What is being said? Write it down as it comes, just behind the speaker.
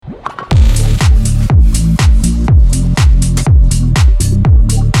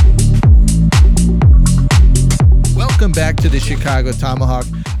to the Chicago Tomahawk.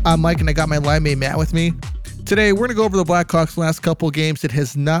 I'm Mike, and I got my line mate Matt with me. Today, we're going to go over the Blackhawks' last couple of games. It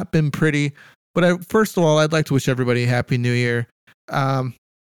has not been pretty, but first of all, I'd like to wish everybody a Happy New Year.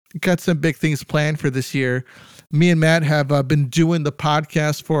 Got some big things planned for this year. Me and Matt have been doing the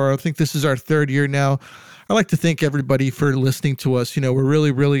podcast for, I think this is our third year now. I'd like to thank everybody for listening to us. You know, we're really,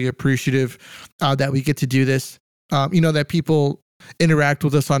 really appreciative that we get to do this. That people interact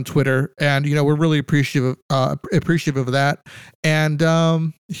with us on Twitter, and we're really appreciative of that.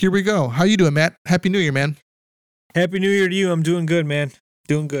 And here we go. How you doing, Matt? Happy New Year, man. Happy New Year to you. I'm doing good, man.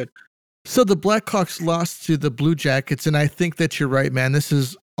 Doing good. So the Blackhawks lost to the Blue Jackets, and I think that you're right, man. This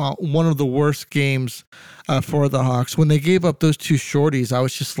is one of the worst games for the Hawks. When they gave up those two shorties, I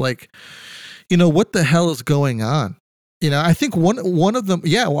was just like, what the hell is going on? I think one of them,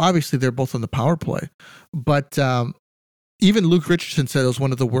 obviously they're both on the power play, but even Luke Richardson said it was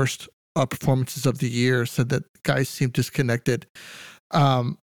one of the worst performances of the year, said that guys seemed disconnected.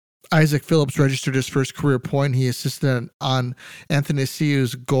 Isaac Phillips registered his first career point. He assisted on Anthony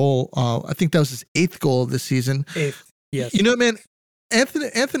Ciu's goal. I think that was his 8th goal of the season. 8th, yes. Man,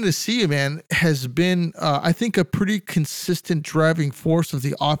 Anthony Ciu, man, has been, I think, a pretty consistent driving force of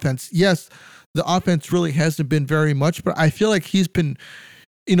the offense. Yes, the offense really hasn't been very much, but I feel like he's been,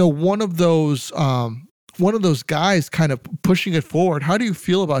 one of those guys kind of pushing it forward. How do you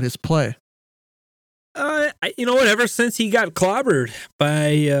feel about his play? Ever since he got clobbered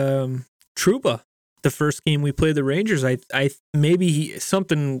by Trouba, the first game we played the Rangers, I maybe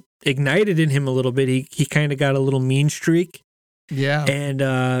something ignited in him a little bit. He kind of got a little mean streak. Yeah. And,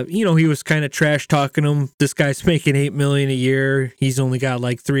 he was kind of trash talking him. This guy's making $8 million a year. He's only got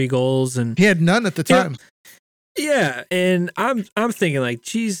like 3 goals, and he had none at the time. Yeah. And I'm thinking like,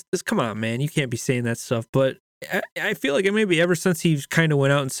 geez, come on, man. You can't be saying that stuff. But I feel like maybe ever since he kind of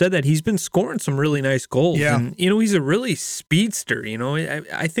went out and said that, he's been scoring some really nice goals. Yeah. And, he's a really speedster.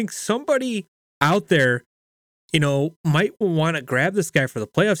 I think somebody out there, might want to grab this guy for the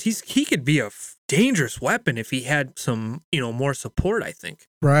playoffs. He could be a dangerous weapon if he had some, more support, I think.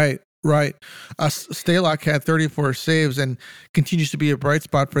 Right. Stalock had 34 saves and continues to be a bright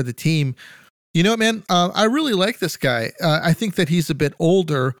spot for the team. Man, I really like this guy. I think that he's a bit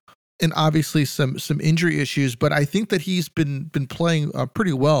older and obviously some injury issues, but I think that he's been playing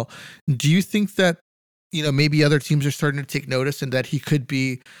pretty well. Do you think that, maybe other teams are starting to take notice and that he could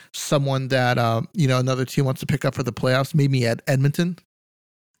be someone that, another team wants to pick up for the playoffs, maybe at Edmonton?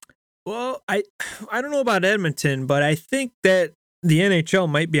 Well, I don't know about Edmonton, but I think that the NHL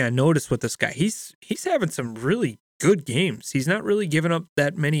might be on notice with this guy. He's having some really good games. He's not really giving up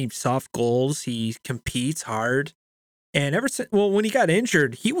that many soft goals. He competes hard. And when he got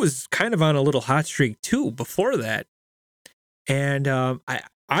injured, he was kind of on a little hot streak too before that. And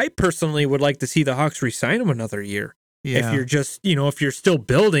I personally would like to see the Hawks re-sign him another year. Yeah. If you're just, if you're still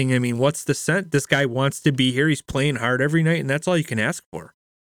building, I mean, what's the sense? This guy wants to be here. He's playing hard every night, and that's all you can ask for.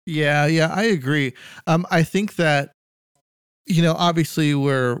 Yeah, I agree. I think that, obviously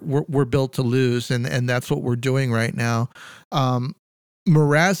we're built to lose, and that's what we're doing right now.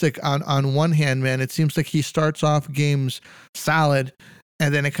 Mrazek, on one hand, man, it seems like he starts off games solid,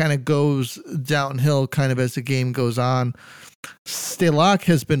 and then it kind of goes downhill kind of as the game goes on. Stalock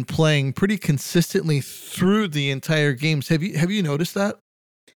has been playing pretty consistently through the entire games. Have you noticed that?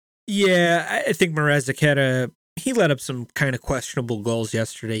 Yeah, I think Mrazek he let up some kind of questionable goals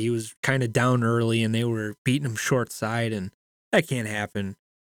yesterday. He was kind of down early, and they were beating him short side, and that can't happen.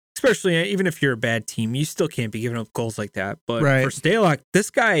 Especially even if you're a bad team, you still can't be giving up goals like that. But right. For Stalock, this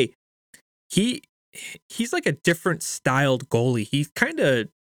guy, he's like a different styled goalie.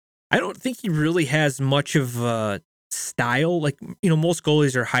 I don't think he really has much of a style. Like, most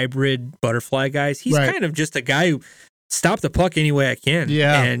goalies are hybrid butterfly guys. He's kind of just a guy who stop the puck any way I can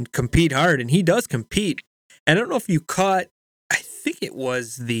and compete hard. And he does compete. And I don't know if you caught, I think it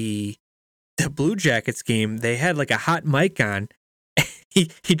was the Blue Jackets game. They had like a hot mic on.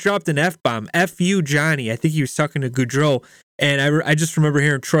 He dropped an F-bomb. F you, Johnny. I think he was talking to Goudreau. And I just remember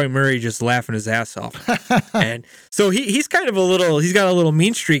hearing Troy Murray just laughing his ass off. And so he's kind of he's got a little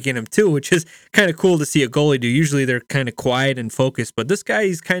mean streak in him too, which is kind of cool to see a goalie do. Usually they're kind of quiet and focused, but this guy,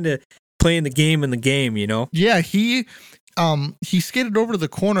 he's kind of playing the game in the game, Yeah, he skated over to the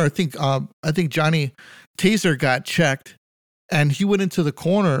corner. I think Johnny Taser got checked, and he went into the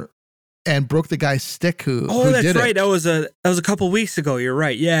corner and broke the guy's stick. Who that's right. That was a couple weeks ago. You're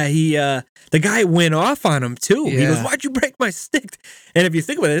right. Yeah, the guy went off on him too. Yeah. He goes, "Why'd you break my stick?" And if you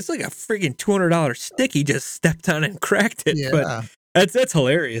think about it, it's like a freaking $200 stick. He just stepped on and cracked it. Yeah. But That's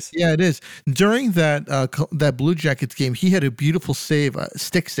hilarious. Yeah, it is. During that Blue Jackets game, he had a beautiful save,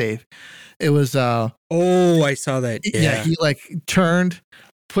 stick save. It was I saw that. Yeah, he like turned,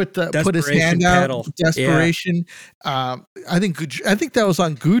 put his hand out, paddle. desperation. Yeah. I think that was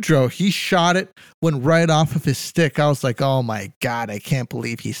on Goudreau. He shot it, went right off of his stick. I was like, oh my God, I can't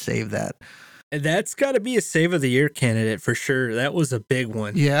believe he saved that. That's got to be a save of the year candidate for sure. That was a big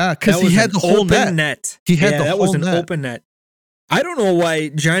one. Yeah, because he had the whole net. He had that was an open net. I don't know why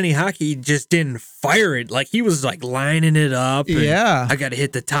Johnny Hockey just didn't fire it. Like he was like lining it up. Yeah, I got to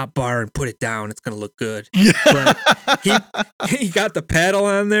hit the top bar and put it down. It's gonna look good. Yeah, but he got the paddle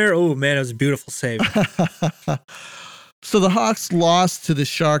on there. Oh man, it was a beautiful save. So the Hawks lost to the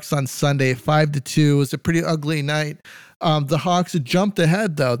Sharks on Sunday, 5-2. It was a pretty ugly night. The Hawks had jumped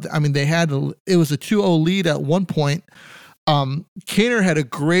ahead though. I mean, it was a 2-0 lead at one point. Kaner had a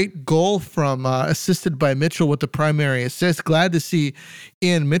great goal from assisted by Mitchell with the primary assist. Glad to see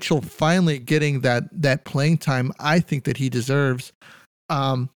Ian Mitchell finally getting that playing time I think that he deserves.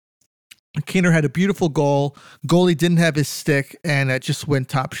 Kaner had a beautiful goal. Goalie didn't have his stick, and it just went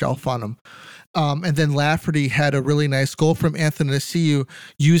top shelf on him. And then Lafferty had a really nice goal from Anthony Naciu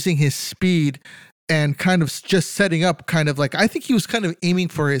using his speed and kind of just setting up I think he was kind of aiming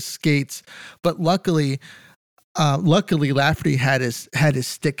for his skates, but luckily Lafferty had his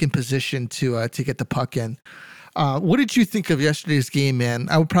stick in position to get the puck in. What did you think of yesterday's game, man?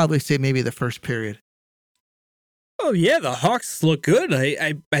 I would probably say maybe the first period. Oh yeah, the Hawks look good.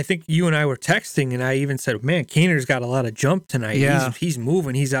 I think you and I were texting, and I even said, "Man, Kaner's got a lot of jump tonight. Yeah. He's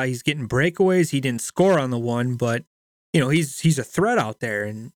moving. He's getting breakaways. He didn't score on the one, but he's a threat out there.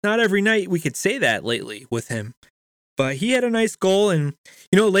 And not every night we could say that lately with him. But he had a nice goal, and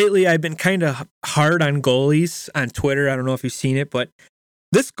lately I've been kind of hard on goalies on Twitter. I don't know if you've seen it, but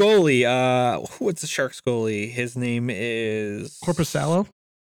this goalie, what's the Sharks goalie? His name is Korpisalo?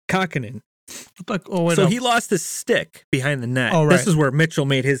 Kakkonen. So he lost his stick behind the net. Oh, right. This is where Mitchell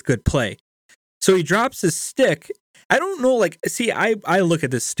made his good play. So he drops his stick. I don't know, I look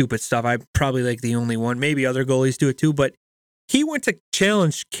at this stupid stuff. I'm probably the only one. Maybe other goalies do it too, but he went to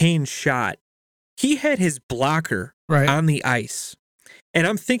challenge Kane's shot. He had his blocker on the ice. And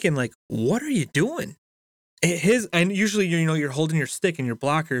I'm thinking, what are you doing? And usually, you're holding your stick and your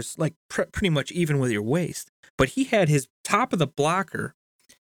blocker's pretty much even with your waist. But he had his top of the blocker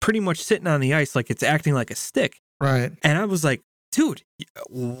pretty much sitting on the ice it's acting like a stick. Right. And I was like, dude,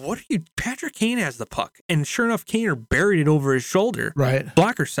 what are you? Patrick Kane has the puck. And sure enough, Kaner buried it over his shoulder. Right.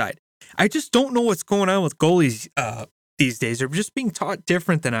 Blocker side. I just don't know what's going on with goalies these days. They're just being taught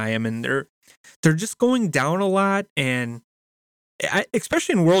different than I am. And they're just going down a lot. And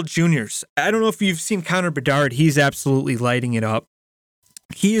especially in World Juniors, I don't know if you've seen Connor Bedard. He's absolutely lighting it up.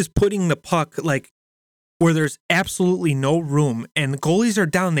 He is putting the puck where there's absolutely no room, and the goalies are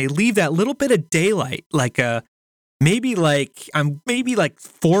down. They leave that little bit of daylight, maybe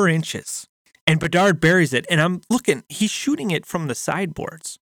 4 inches, and Bedard buries it. And I'm looking, he's shooting it from the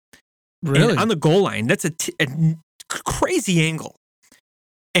sideboards. Really? And on the goal line. That's a crazy angle.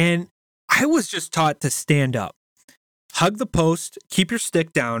 And I was just taught to stand up, hug the post, keep your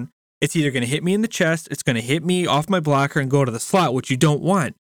stick down. It's either going to hit me in the chest, it's going to hit me off my blocker and go to the slot, which you don't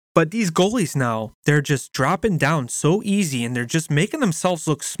want. But these goalies now, they're just dropping down so easy, and they're just making themselves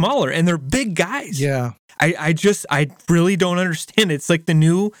look smaller, and they're big guys. Yeah. I really don't understand. It's like the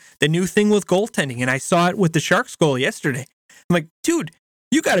new thing with goaltending, and I saw it with the Sharks goal yesterday. I'm like, dude,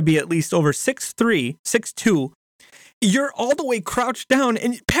 you got to be at least over 6'3", 6'2". You're all the way crouched down,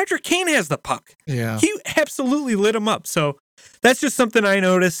 and Patrick Kane has the puck. Yeah. He absolutely lit him up. So that's just something I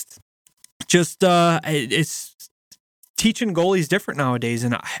noticed. Just it's teaching goalies different nowadays,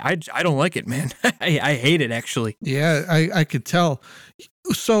 and I don't like it, man. I hate it, actually. Yeah, I could tell.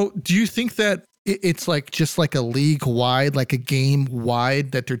 So do you think that it's just like a league wide, like a game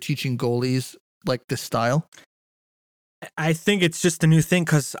wide, that they're teaching goalies this style? I think it's just a new thing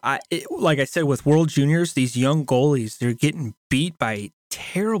because, like I said, with World Juniors, these young goalies, they're getting beat by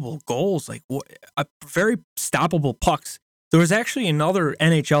terrible goals, very stoppable pucks. There was actually another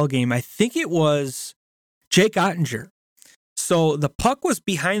NHL game. I think it was Jake Ottinger. So the puck was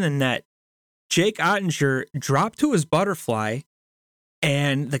behind the net. Jake Ottinger dropped to his butterfly,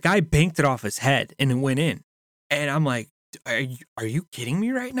 and the guy banked it off his head, and it went in. And I'm like, are you kidding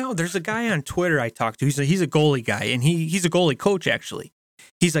me right now? There's a guy on Twitter I talked to. He's a goalie guy, and he's a goalie coach, actually.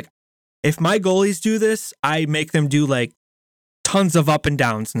 He's like, if my goalies do this, I make them do tons of up and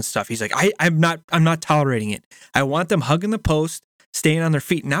downs and stuff. He's like, I'm not tolerating it. I want them hugging the post, staying on their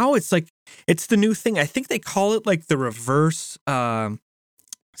feet. Now it's it's the new thing. I think they call it the reverse. I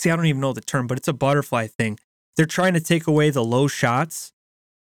don't even know the term, but it's a butterfly thing. they're trying to take away the low shots,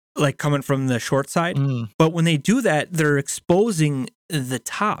 like coming from the short side. But when they do that, they're exposing the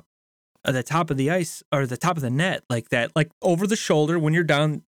top of the ice or the top of the net like that, like over the shoulder. When you're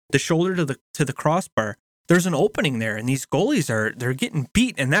down the shoulder to the crossbar, there's an opening there, and these goalies they're getting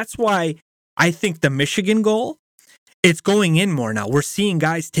beat. And that's why I think the Michigan goal, it's going in more now. We're seeing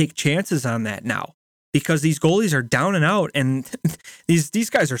guys take chances on that now because these goalies are down and out, and these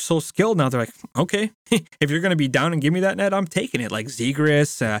guys are so skilled now. They're like, okay, if you're going to be down and give me that net, I'm taking it. Like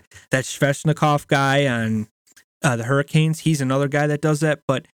Zegras, that Svechnikov guy on the Hurricanes, he's another guy that does that.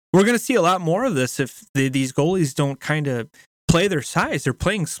 But we're going to see a lot more of this if these goalies don't kind of play their size. They're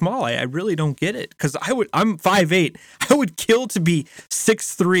playing small. I really don't get it, because I'm 5'8". I would kill to be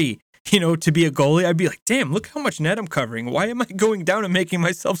 6'3". To be a goalie. I'd be like, damn, look how much net I'm covering. Why am I going down and making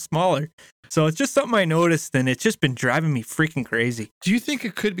myself smaller? So it's just something I noticed, and it's just been driving me freaking crazy. Do you think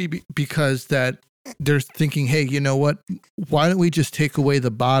it could be because that they're thinking, hey, you know what? Why don't we just take away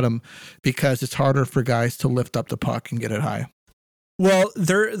the bottom, because it's harder for guys to lift up the puck and get it high? Well,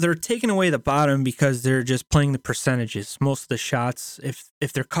 they're taking away the bottom because they're just playing the percentages. Most of the shots, if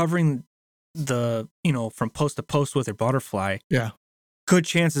they're covering the, from post to post with their butterfly, yeah, good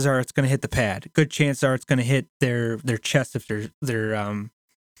chances are it's going to hit the pad. Good chances are it's going to hit their chest if they're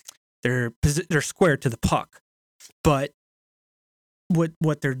square to the puck. But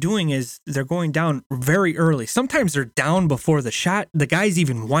what they're doing is they're going down very early. Sometimes they're down before the shot. The guy's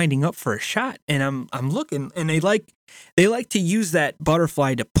even winding up for a shot, and I'm looking, and they like to use that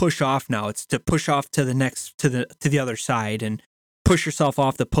butterfly to push off. Now it's to push off to the other side and push yourself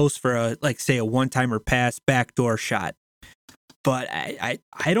off the post for a one-timer pass, backdoor shot. But I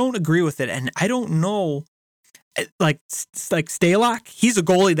don't agree with it, and I don't know. Like Stalock, he's a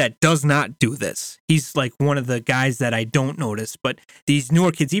goalie that does not do this. He's like one of the guys that I don't notice. But these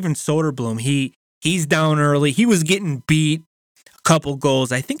newer kids, even Soderblom, he's down early. He was getting beat a couple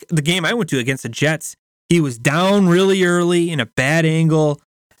goals. I think the game I went to against the Jets, he was down really early in a bad angle,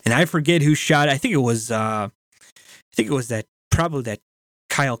 and I forget who shot. I think it was that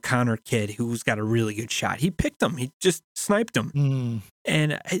Kyle Connor kid who's got a really good shot. He picked him. He just sniped him.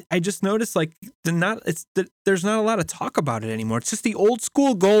 And I just noticed there's not a lot of talk about it anymore. It's just the old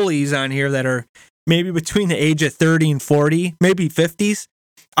school goalies on here that are maybe between the age of 30 and 40, maybe 50s.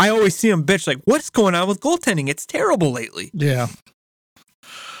 I always see them bitch like, what's going on with goaltending? It's terrible lately. Yeah.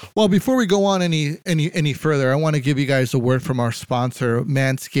 Well, before we go on any further, I want to give you guys a word from our sponsor,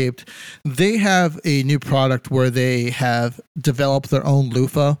 Manscaped. They have a new product where they have developed their own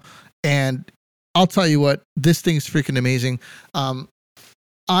loofah, and I'll tell you what, this thing's freaking amazing.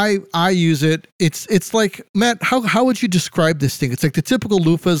 I use it. It's like, Matt, how would you describe this thing? It's like the typical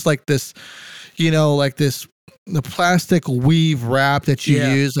loofahs, like this, the plastic weave wrap that you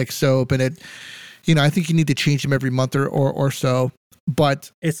use like soap, and it, I think you need to change them every month or so.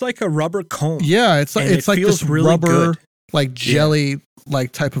 But it's like a rubber comb. Yeah, it's like this really rubber, good. Like jelly,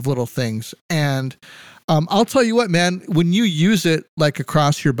 like type of little things. And I'll tell you what, man, when you use it like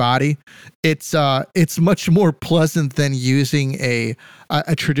across your body, it's much more pleasant than using a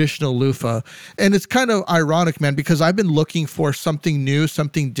traditional loofah. And it's kind of ironic, man, because I've been looking for something new,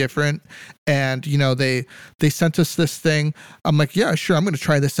 something different. And, they sent us this thing. I'm like, yeah, sure. I'm going to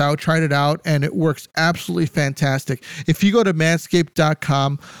try this out, tried it out. And it works absolutely fantastic. If you go to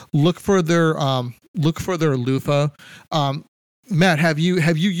manscaped.com, look for their loofah. Matt, have you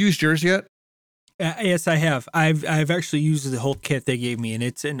used yours yet? Yes, I have. I've actually used the whole kit they gave me, and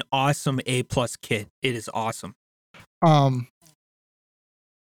it's an awesome A+ kit. It is awesome.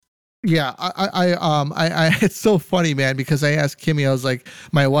 Yeah, I it's so funny, man, because I asked Kimmy, I was like,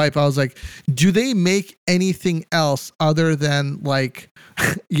 my wife, I was like, do they make anything else other than like,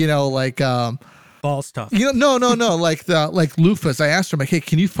 ball stuff? No, like loofahs. I asked her, I'm like, hey,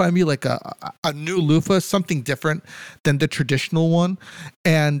 can you find me like a new loofah, something different than the traditional one?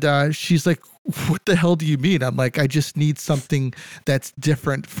 And she's like, what the hell do you mean? I'm like, I just need something that's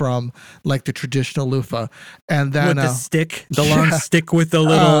different from like the traditional loofah. And then with the stick, the long stick with the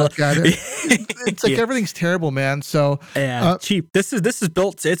little. God, it's like everything's terrible, man. So cheap. This is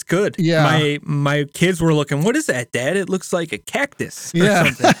built. It's good. Yeah. My kids were looking. What is that, Dad? It looks like a cactus or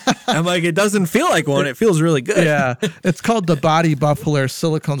something. I'm like, it doesn't feel like one. It feels really good. Yeah. It's called the Body Buffalo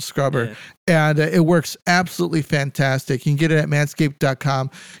silicone scrubber. Yeah. And it works absolutely fantastic. You can get it at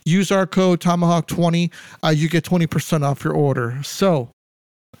manscaped.com. Use our code Tomahawk20. You get 20% off your order. So,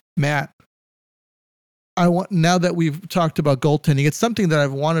 Matt, now that we've talked about goaltending, it's something that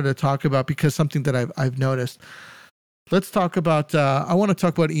I've wanted to talk about because something that I've noticed. Let's talk about. I want to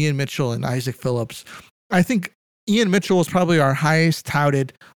talk about Ian Mitchell and Isaac Phillips. I think Ian Mitchell was probably our highest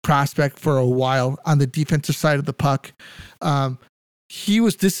touted prospect for a while on the defensive side of the puck.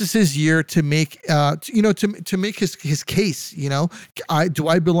 This is his year to make, to make his case, do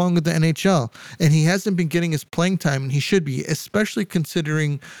I belong with the NHL? And he hasn't been getting his playing time, and he should be, especially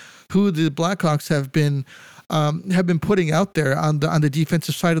considering who the Blackhawks have been putting out there on the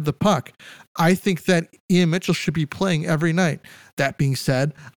defensive side of the puck. I think that Ian Mitchell should be playing every night. That being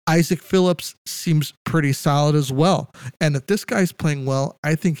said, Isaac Phillips seems pretty solid as well. And if this guy's playing well,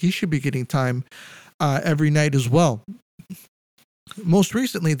 I think he should be getting time every night as well. Most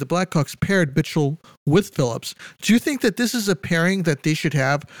recently, the Blackhawks paired Mitchell with Phillips. Do you think that this is a pairing that they should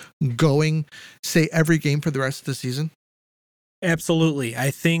have going, say, every game for the rest of the season? Absolutely.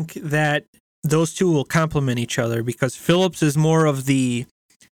 I think that those two will complement each other because Phillips is more of the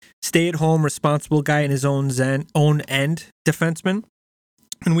stay-at-home, responsible guy in his own end defenseman.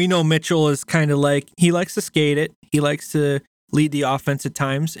 And we know Mitchell is kind of like, he likes to skate it. He likes to lead the offense at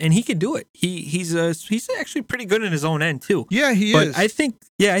times, and he can do it. He's actually pretty good in his own end too. Yeah, he is. I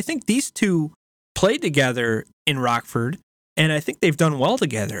think these two played together in Rockford, and I think they've done well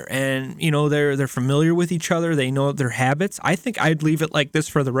together. And they're familiar with each other. They know their habits. I think I'd leave it like this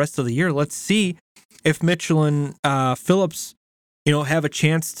for the rest of the year. Let's see if Mitchell and Phillips, have a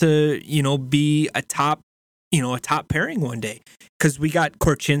chance to be a top pairing one day, because we got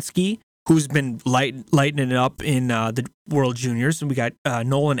Korchinski, who's been lightening it up in the World Juniors. And we got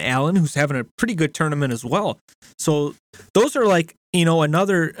Nolan Allen, who's having a pretty good tournament as well. So those are like,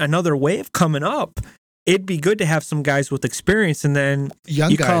 another wave coming up. It'd be good to have some guys with experience. And then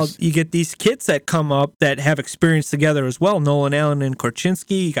you get these kids that come up that have experience together as well. Nolan Allen and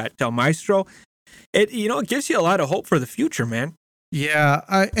Korchinski, you got Del Maestro. It gives you a lot of hope for the future, man. Yeah,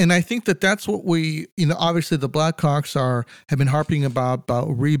 I think that's what we, obviously the Blackhawks have been harping about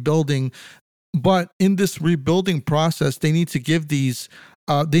rebuilding, but in this rebuilding process, they need to give these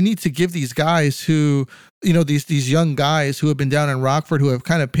guys who, these young guys who have been down in Rockford, who have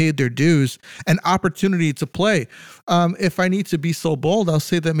kind of paid their dues, an opportunity to play. If I need to be so bold, I'll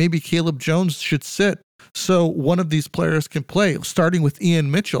say that maybe Caleb Jones should sit so one of these players can play, starting with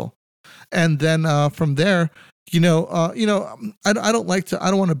Ian Mitchell, and then from there. I don't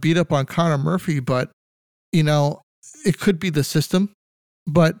want to beat up on Connor Murphy, but it could be the system,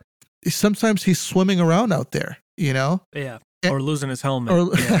 but sometimes he's swimming around out there, Yeah. Or losing his helmet.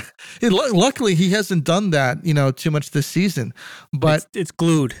 Luckily he hasn't done that, too much this season, but it's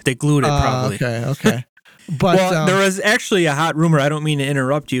glued. They glued it probably. Okay. But there was actually a hot rumor. I don't mean to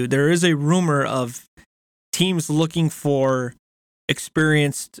interrupt you. There is a rumor of teams looking for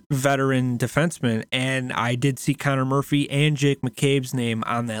experienced veteran defenseman, and I did see Connor Murphy and Jake McCabe's name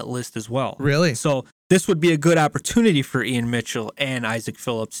on that list as well. Really? So this would be a good opportunity for Ian Mitchell and Isaac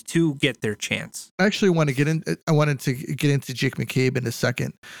Phillips to get their chance. I actually wanted to get into Jake McCabe in a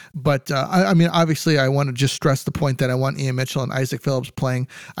second, but obviously I want to just stress the point that I want Ian Mitchell and Isaac Phillips playing.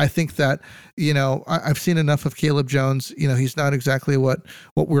 I think that, I've seen enough of Caleb Jones. He's not exactly what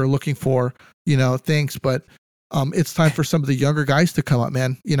we're looking for, thanks, but it's time for some of the younger guys to come up,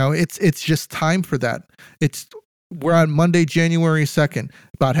 man. It's just time for that. We're on Monday, January 2nd,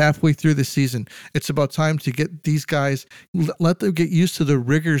 about halfway through the season. It's about time to get these guys, let them get used to the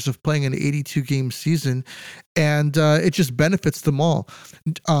rigors of playing an 82-game season, and it just benefits them all.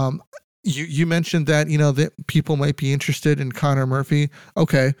 You mentioned that, that people might be interested in Connor Murphy.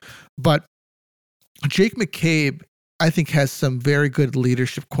 Okay, but Jake McCabe, I think, has some very good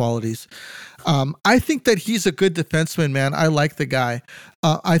leadership qualities. I think that he's a good defenseman, man. I like the guy.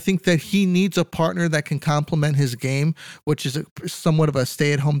 I think that he needs a partner that can complement his game, which is somewhat of a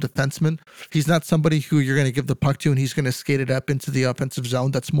stay-at-home defenseman. He's not somebody who you're going to give the puck to and he's going to skate it up into the offensive zone.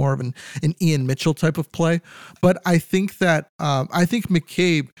 That's more of an Ian Mitchell type of play. But I think that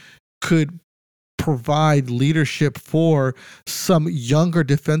McCabe could provide leadership for some younger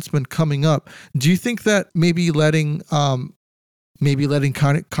defensemen coming up. Do you think that maybe letting Connor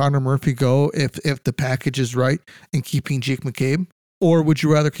Murphy go if the package is right and keeping Jake McCabe, or would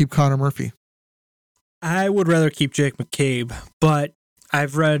you rather keep Connor Murphy? I would rather keep Jake McCabe, but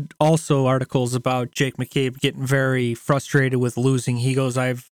I've read also articles about Jake McCabe getting very frustrated with losing. He goes,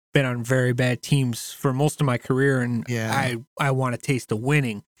 I've been on very bad teams for most of my career, and I want a taste of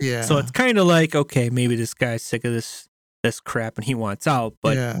winning. Yeah. So it's kind of like, okay, maybe this guy's sick of this crap and he wants out.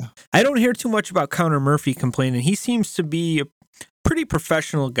 But I don't hear too much about Connor Murphy complaining. He seems to be a pretty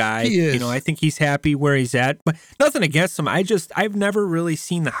professional guy. He is. I think he's happy where he's at. But nothing against him. I've never really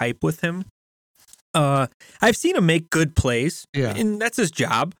seen the hype with him. I've seen him make good plays, and that's his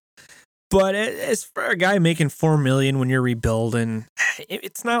job. But as for a guy making $4 million when you're rebuilding,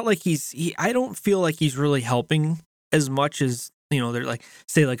 it's not like I don't feel like he's really helping as much as, they're like,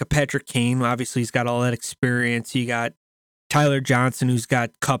 say like a Patrick Kane. Obviously, he's got all that experience. You got Tyler Johnson, who's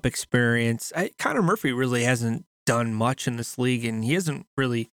got cup experience. Connor Murphy really hasn't done much in this league, and he hasn't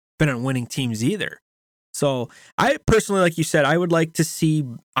really been on winning teams either. So I personally, like you said, I would like to see,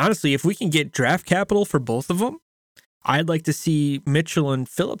 honestly, if we can get draft capital for both of them, I'd like to see Mitchell and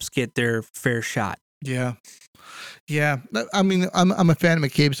Phillips get their fair shot. Yeah. Yeah. I mean, I'm a fan of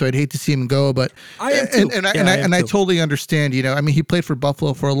McCabe, so I'd hate to see him go, but I am too. I totally understand, I mean, he played for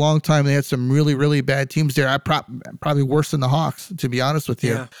Buffalo for a long time. They had some really, really bad teams there. Probably worse than the Hawks, to be honest with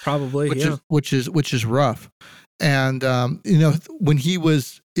you. Yeah, probably. Which is rough. And, when he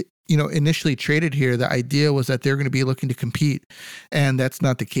was, initially traded here, the idea was that they're going to be looking to compete, and that's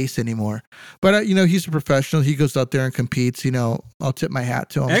not the case anymore. But, he's a professional. He goes out there and competes. I'll tip my hat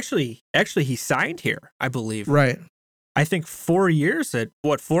to him. Actually, he signed here, I believe. Right. I think 4 years at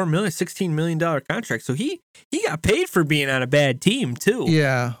 $4 million, $16 million contract. So he got paid for being on a bad team too.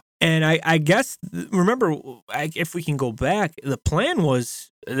 Yeah. And I guess, remember, if we can go back, the plan was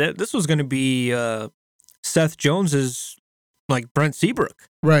that this was going to be Seth Jones's like Brent Seabrook,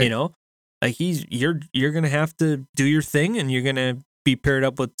 right? Like you're going to have to do your thing, and you're going to be paired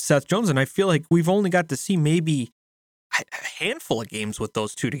up with Seth Jones. And I feel like we've only got to see maybe a handful of games with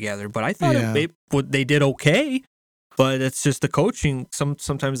those two together. But I thought they did okay. But it's just the coaching.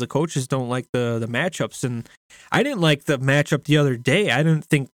 Sometimes the coaches don't like the matchups, and I didn't like the matchup the other day. I didn't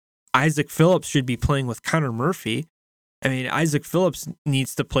think Isaac Phillips should be playing with Connor Murphy. I mean, Isaac Phillips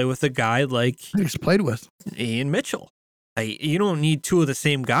needs to play with a guy like he's played with Ian Mitchell. You don't need two of the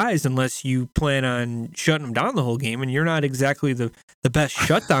same guys unless you plan on shutting them down the whole game, and you're not exactly the best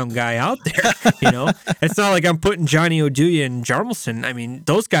shutdown guy out there. It's not like I'm putting Johnny Oduya and Jarmelson. I mean,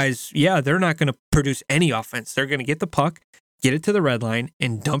 those guys, they're not going to produce any offense. They're going to get the puck, get it to the red line,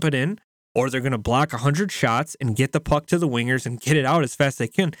 and dump it in, or they're going to block 100 shots and get the puck to the wingers and get it out as fast as they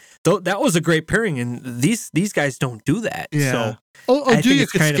can. Though that was a great pairing, and these guys don't do that. Yeah. So Oduya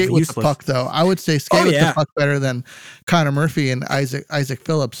could skate with the puck, though. I would say skate with the puck better than Connor Murphy and Isaac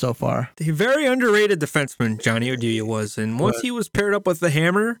Phillips so far. The very underrated defenseman Johnny Oduya was, and once he was paired up with the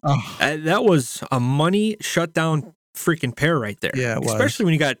Hammer, that was a money shutdown freaking pair right there. Yeah, it was. Especially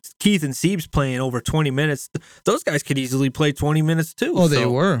when you got Keith and Siebes playing over 20 minutes. Those guys could easily play 20 minutes too. Oh, they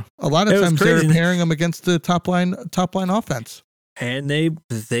were. A lot of times they were pairing them against the top line offense. And they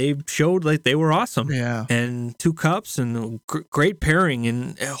showed like they were awesome. Yeah. And 2 cups and great pairing.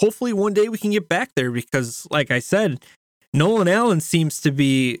 And hopefully one day we can get back there because, like I said, Nolan Allen seems to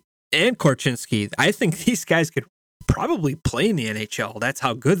be, and Korchinski, I think these guys could probably play in the NHL. That's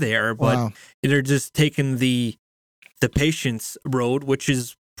how good they are. But they're just taking the patience road, which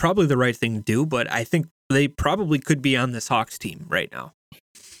is probably the right thing to do. But I think they probably could be on this Hawks team right now.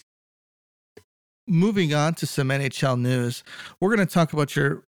 Moving on to some NHL news, we're going to talk about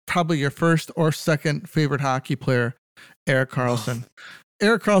probably your first or second favorite hockey player, Erik Karlsson.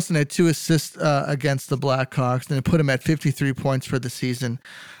 Erik Karlsson had 2 assists against the Blackhawks, and it put him at 53 points for the season.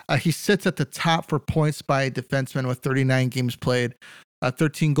 He sits at the top for points by a defenseman with 39 games played,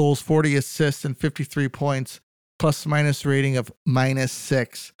 13 goals, 40 assists, and 53 points, plus minus rating of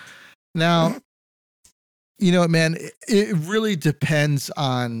 -6. Now, man, it really depends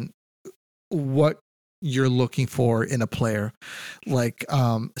on what you're looking for in a player. Like,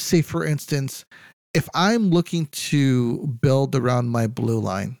 say for instance, if I'm looking to build around my blue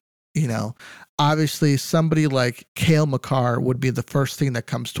line, obviously somebody like Cale Makar would be the first thing that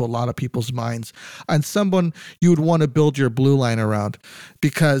comes to a lot of people's minds, and someone you would want to build your blue line around,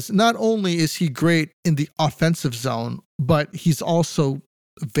 because not only is he great in the offensive zone, but he's also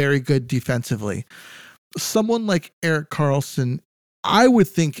very good defensively. Someone like Erik Karlsson, I would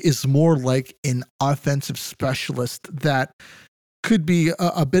think, is more like an offensive specialist that could be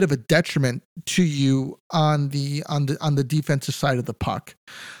a bit of a detriment to you on the defensive side of the puck.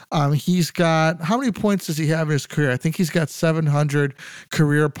 He's got, how many points does he have in his career? I think he's got 700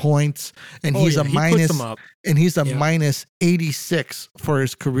 career points, and he's a minus 86 for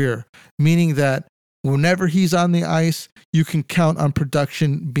his career, meaning that whenever he's on the ice, you can count on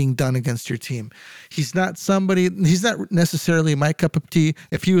production being done against your team. He's not necessarily my cup of tea.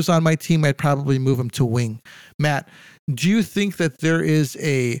 If he was on my team, I'd probably move him to wing. Matt, do you think that there is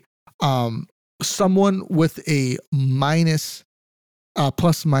a someone with a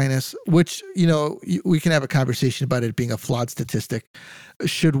plus minus, which, we can have a conversation about it being a flawed statistic,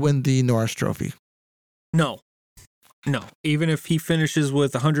 should win the Norris Trophy? No. Even if he finishes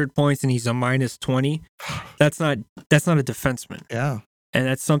with 100 points and he's a -20, that's not a defenseman. Yeah. And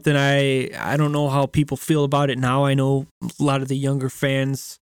that's something I don't know how people feel about it now. I know a lot of the younger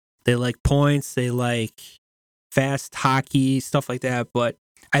fans, they like points, they like fast hockey, stuff like that. But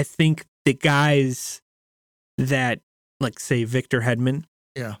I think the guys that, like, say, Victor Hedman,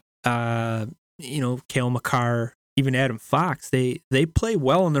 Cale Makar, even Adam Fox, they play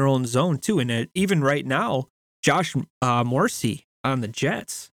well in their own zone too. And even right now, Josh Morrissey on the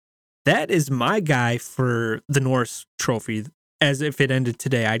Jets, that is my guy for the Norris Trophy. As if it ended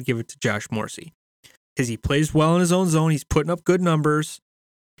today, I'd give it to Josh Morrissey because he plays well in his own zone. He's putting up good numbers.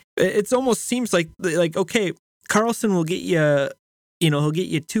 It almost seems like okay, Karlsson will get you, he'll get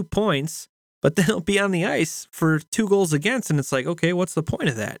you 2 points, but then he'll be on the ice for 2 goals against, and it's like, okay, what's the point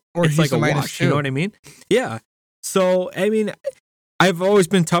of that? Or it's like a wash. 2. You know what I mean? Yeah. So I mean, I've always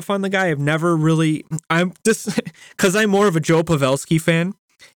been tough on the guy. I've never really. I'm just because I'm more of a Joe Pavelski fan.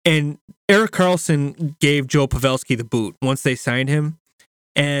 And Erik Karlsson gave Joe Pavelski the boot once they signed him.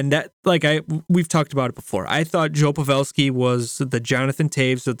 And that, we've talked about it before. I thought Joe Pavelski was the Jonathan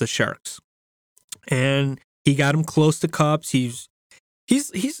Toews of the Sharks. And he got him close to cups. He's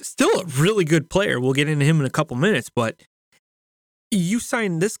still a really good player. We'll get into him in a couple minutes, but you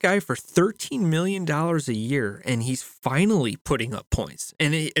signed this guy for $13 million a year, and he's finally putting up points.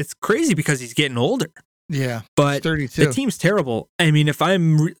 And it's crazy because he's getting older. Yeah, but 32. The team's terrible. I mean,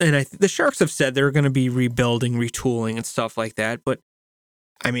 the Sharks have said they're going to be rebuilding, retooling, and stuff like that. But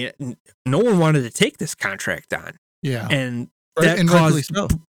I mean, no one wanted to take this contract on. Yeah, and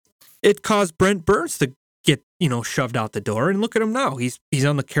that caused Brent Burns to get shoved out the door. And look at him now. He's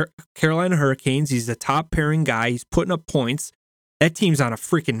on the Carolina Hurricanes. He's the top pairing guy. He's putting up points. That team's on a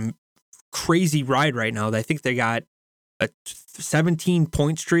freaking crazy ride right now. I think they got a 17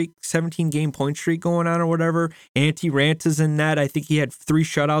 game point streak going on or whatever. Antti Ranta's in that. I think he had 3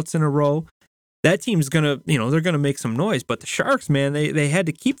 shutouts in a row. That team's gonna, they're gonna make some noise. But the Sharks, man, they had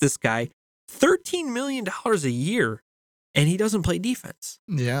to keep this guy $13 million a year, and he doesn't play defense.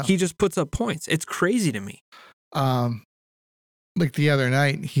 Yeah, he just puts up points. It's crazy to me. Like the other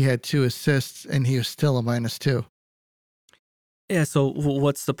night, he had 2 assists, and he was still a -2. Yeah, so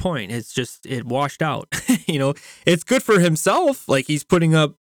what's the point? It's just, it washed out. It's good for himself. Like, he's putting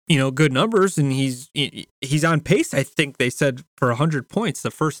up, good numbers, and he's on pace, I think they said, for 100 points.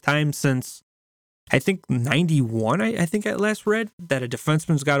 The first time since, I think, 91, I think I last read, that a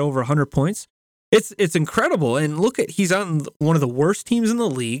defenseman's got over 100 points. It's incredible. And look he's on one of the worst teams in the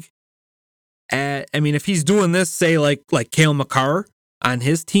league. I mean, if he's doing this, say, like Cale Makar on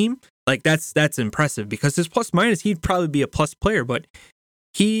his team, like, that's impressive, because his plus minus, he'd probably be a plus player, but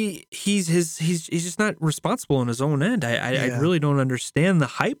he's just not responsible in his own end. I really don't understand the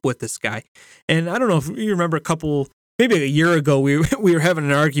hype with this guy. And I don't know if you remember maybe a year ago, we were having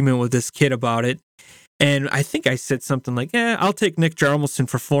an argument with this kid about it. And I think I said something like, I'll take Nick Jarmelson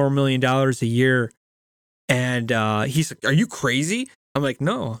for $4 million a year. And he's like, are you crazy? I'm like,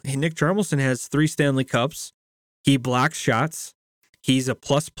 no. Nick Jarmelson has 3 Stanley Cups. He blocks shots. He's a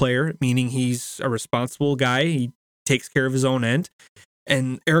plus player, meaning he's a responsible guy. He takes care of his own end.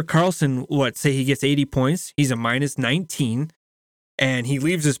 And Erik Karlsson, say he gets 80 points. He's a -19. And he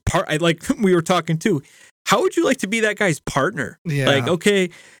leaves his like we were talking too. How would you like to be that guy's partner? Yeah. Like,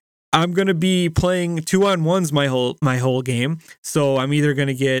 okay, I'm going to be playing 2-on-1s my whole game. So I'm either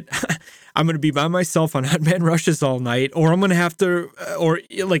going to I'm going to be by myself on hot man rushes all night, or I'm going to have to, or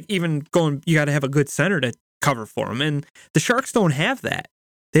like even you got to have a good center to cover for him. And the Sharks don't have that.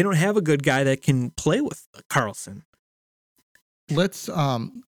 They don't have a good guy that can play with Karlsson. Let's, here,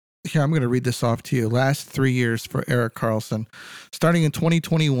 I'm going to read this off to you. Last 3 years for Erik Karlsson, starting in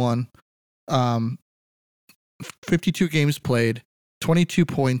 2021, 52 games played, 22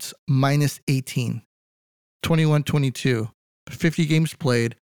 points, -18. 21-22, 50 games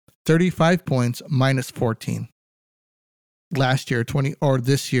played, 35 points, -14. Last year,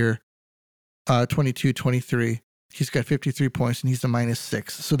 this year, 22-23, he's got 53 points and he's a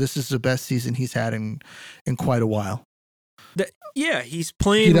 -6. So this is the best season he's had in quite a while. He's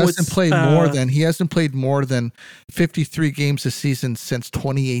playing. He hasn't played more than 53 games a season since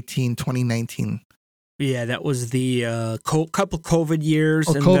 2018, 2019. Yeah, that was the couple COVID years.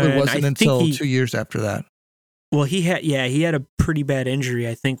 Oh, COVID wasn't until 2 years after that. Well, he had a pretty bad injury,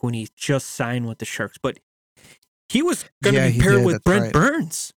 I think, when he just signed with the Sharks. But he was going to be paired with Brent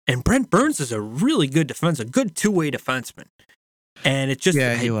Burns. And Brent Burns is a really good defenseman, a good 2-way defenseman. And it just,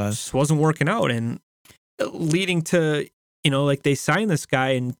 just wasn't working out. And leading to, like, they signed this guy,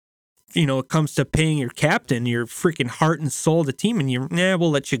 and, it comes to paying your captain, your freaking heart and soul of the team, and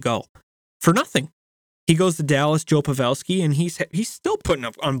we'll let you go for nothing. He goes to Dallas, Joe Pavelski, and he's still putting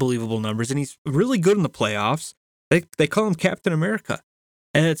up unbelievable numbers, and he's really good in the playoffs. They call him Captain America.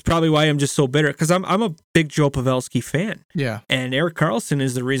 And it's probably why I'm just so bitter, because I'm a big Joe Pavelski fan. Yeah. And Erik Karlsson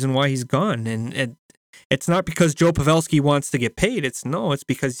is the reason why he's gone. And it's not because Joe Pavelski wants to get paid. It's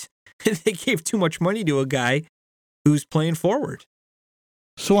because they gave too much money to a guy who's playing forward.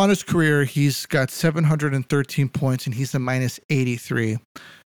 So on his career, he's got 713 points, and he's a minus 83.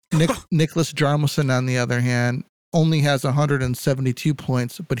 Nicholas Jarmelson, on the other hand, only has 172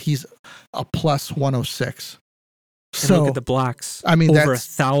 points, but he's a plus 106. So look at the blocks. I mean, over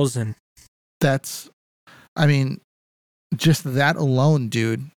that's 1,000. That's, I mean, just that alone,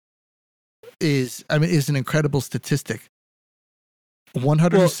 dude, is an incredible statistic.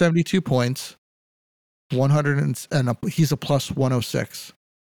 172 points, 100 he's a plus 106,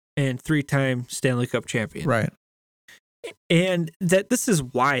 and 3-time Stanley Cup champion. Right. And this is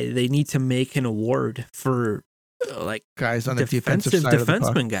why they need to make an award for like guys on the defensive side of the puck.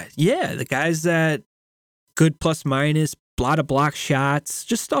 Defenseman guys. Yeah, the guys that good plus minus, a lot of block shots,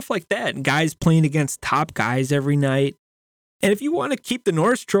 just stuff like that. And guys playing against top guys every night. And if you want to keep the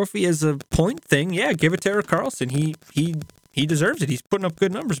Norris Trophy as a point thing, yeah, give it to Erik Karlsson. He deserves it. He's putting up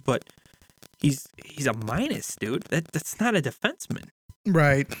good numbers, but he's a minus, dude. That's not a defenseman.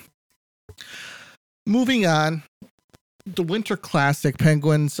 Right. Moving on. The Winter Classic,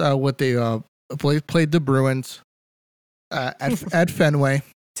 Penguins, played the Bruins at Fenway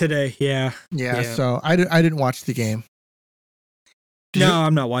today. Yeah. So I didn't watch the game.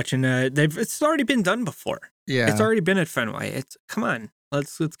 I'm not watching. It's already been done before. Yeah, it's already been at Fenway. Come on,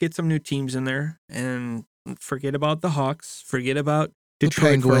 let's get some new teams in there and forget about the Hawks. Forget about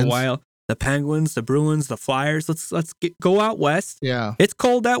Detroit for a while. The Penguins, the Bruins, the Flyers. Let's go out west. Yeah, it's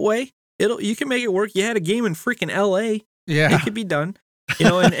cold that way. You can make it work. You had a game in freaking LA. Yeah, it could be done.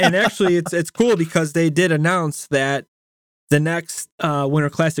 And actually, it's cool because they did announce that the next Winter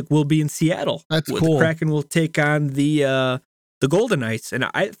Classic will be in Seattle. That's cool. The Kraken will take on the Golden Knights, and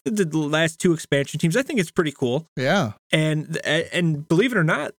I the last two expansion teams. I think it's pretty cool. Yeah, and believe it or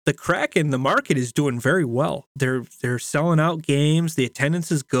not, the Kraken, the market is doing very well. They're selling out games. The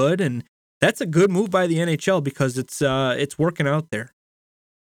attendance is good, and that's a good move by the NHL because it's working out there.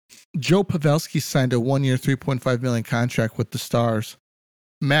 Joe Pavelski signed a 1-year, $3.5 million contract with the Stars.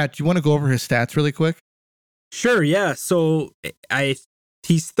 Matt, do you want to go over his stats really quick? Sure, yeah. So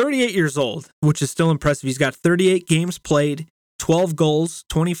he's 38 years old, which is still impressive. He's got 38 games played, 12 goals,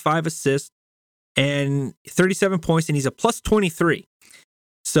 25 assists, and 37 points, and he's a plus 23.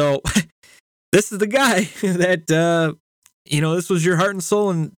 So this is the guy that, this was your heart and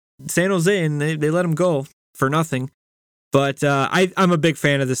soul in San Jose, and they let him go for nothing. But I'm a big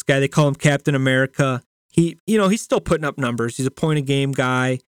fan of this guy. They call him Captain America. He's still putting up numbers. He's a point-a-game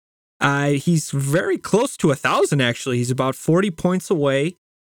guy. He's very close to 1,000, actually. He's about 40 points away.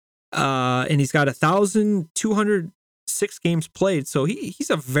 And he's got 1,206 games played. So he's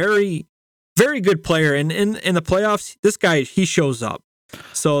a very, very good player. And in the playoffs, this guy, he shows up.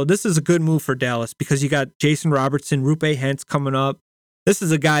 So this is a good move for Dallas because you got Jason Robertson, Roope Hintz coming up. This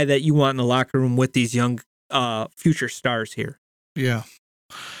is a guy that you want in the locker room with these young future stars here. Yeah.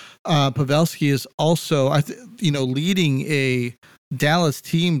 Pavelski is also, leading a Dallas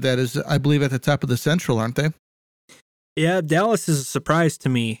team that is, I believe, at the top of the Central, aren't they? Yeah, Dallas is a surprise to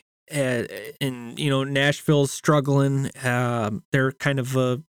me. And Nashville's struggling. They're kind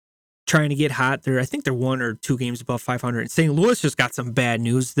of trying to get hot. I think they're 1 or 2 games above 500. St. Louis just got some bad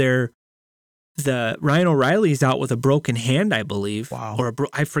news. The Ryan O'Reilly's out with a broken hand, I believe. Wow. Or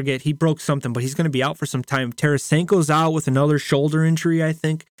I forget. He broke something, but he's going to be out for some time. Tarasenko's out with another shoulder injury, I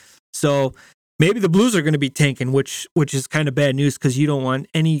think. So maybe the Blues are going to be tanking, which is kind of bad news because you don't want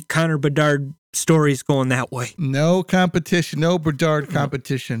any Connor Bedard stories going that way. No competition, no Bedard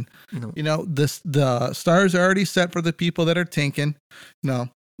competition. No. The Stars are already set for the people that are tanking. No,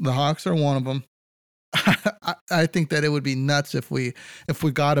 the Hawks are one of them. I think that it would be nuts if we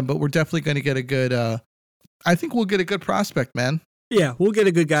got him, but we're definitely going to get a good. I think we'll get a good prospect, man. Yeah, we'll get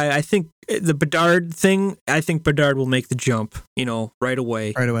a good guy. I think the Bedard thing. I think Bedard will make the jump. Right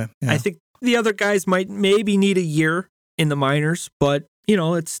away. Right away. Yeah. I think the other guys might maybe need a year in the minors, but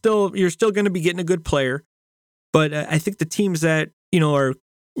you're still going to be getting a good player. But I think the teams that are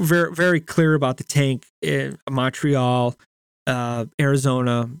very, very clear about the tank, Montreal,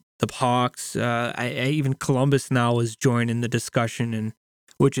 Arizona, the Hawks, even Columbus now is joining the discussion, and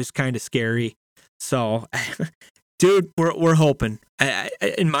which is kind of scary. So, dude, we're hoping.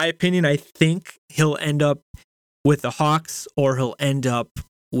 In my opinion, I think he'll end up with the Hawks or he'll end up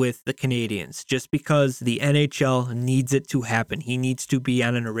with the Canadiens, just because the NHL needs it to happen. He needs to be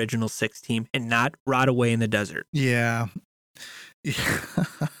on an original 6 team and not rot away in the desert. Yeah.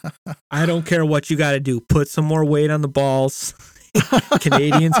 I don't care what you got to do. Put some more weight on the balls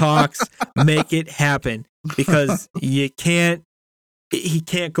Canadians, Hawks, make it happen, because he can't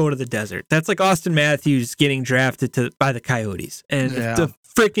go to the desert. That's like Austin Matthews getting drafted by the Coyotes. And if the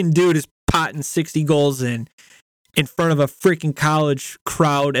freaking dude is potting 60 goals in front of a freaking college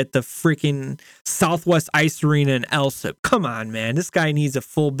crowd at the freaking Southwest Ice Arena in Elsip, come on, man. This guy needs a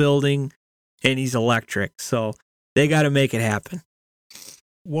full building, and he's electric. So they got to make it happen.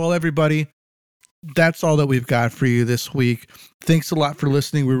 Well, everybody, that's all that we've got for you this week. Thanks a lot for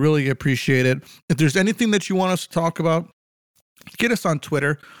listening. We really appreciate it. If there's anything that you want us to talk about, get us on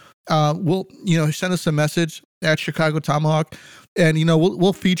Twitter. We'll, send us a message at Chicago Tomahawk, and,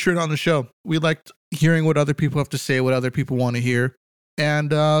 we'll feature it on the show. We like hearing what other people have to say, what other people want to hear, and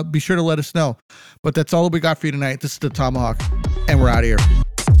be sure to let us know. But that's all we got for you tonight. This is the Tomahawk, and we're out of here.